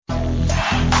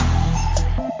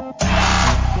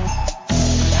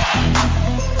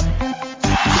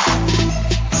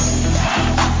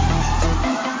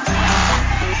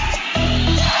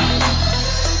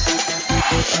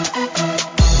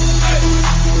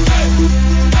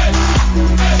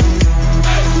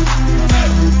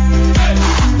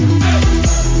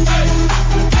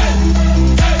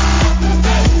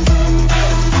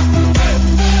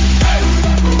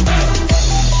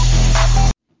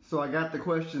got the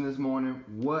question this morning: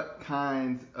 what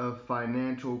kinds of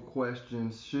financial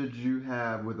questions should you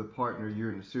have with a partner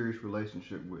you're in a serious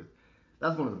relationship with?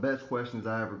 That's one of the best questions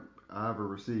I ever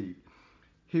received.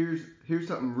 Here's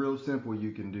something real simple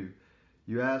you can do.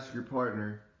 You ask your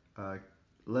partner,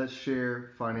 let's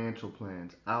share financial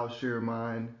plans. I'll share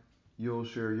mine, you'll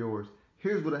share yours.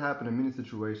 Here's what will happen in many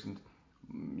situations.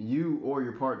 You or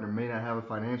your partner may not have a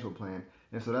financial plan,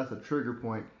 and so that's a trigger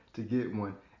point to get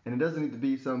one. And it doesn't need to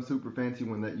be some super fancy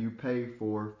one that you pay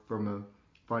for from a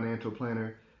financial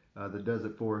planner that does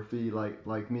it for a fee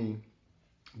like me.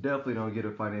 Definitely don't get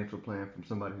a financial plan from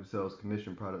somebody who sells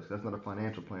commission products. That's not a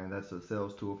financial plan. That's a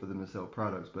sales tool for them to sell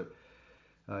products. But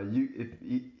you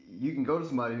can go to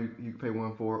somebody who you can pay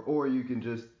one for, or you can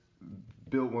just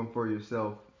build one for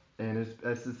yourself. And it's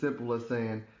as simple as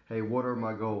saying, hey, what are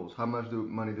my goals? How much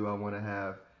money do I want to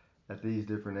have at these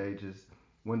different ages?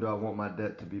 When do I want my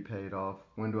debt to be paid off?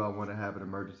 When do I want to have an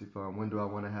emergency fund? When do I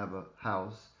want to have a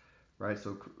house? Right?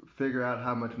 So figure out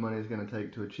how much money it's going to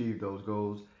take to achieve those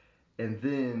goals. And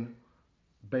then,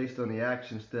 based on the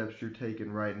action steps you're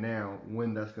taking right now,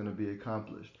 when that's going to be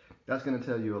accomplished. That's going to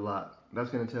tell you a lot. That's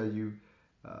going to tell you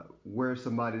where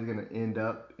somebody's going to end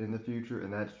up in the future.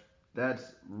 And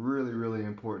that's really, really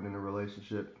important in a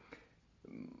relationship.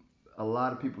 A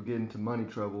lot of people get into money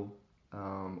trouble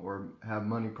or have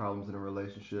money problems in a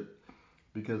relationship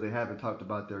because they haven't talked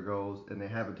about their goals and they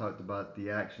haven't talked about the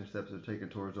action steps they're taking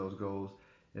towards those goals.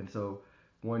 And so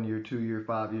 1 year, 2 year,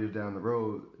 5 years down the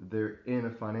road, they're in a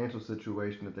financial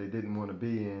situation that they didn't want to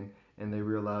be in, and they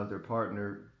realize their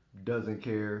partner doesn't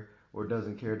care or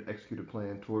doesn't care to execute a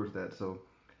plan towards that. So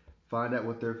find out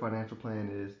what their financial plan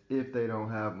is. If they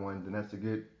don't have one, then that's a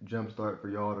good jump start for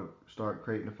y'all to start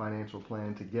creating a financial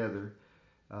plan together.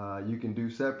 You can do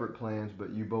separate plans,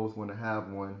 but you both want to have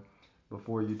one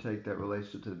before you take that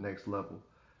relationship to the next level.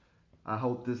 I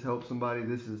hope this helps somebody.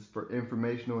 This is for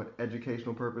informational and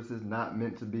educational purposes, not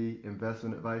meant to be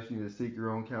investment advice. You need to seek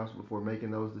your own counsel before making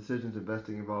those decisions.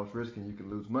 Investing involves risk and you can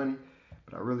lose money.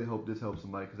 But I really hope this helps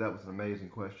somebody because that was an amazing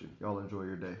question. Y'all enjoy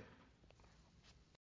your day.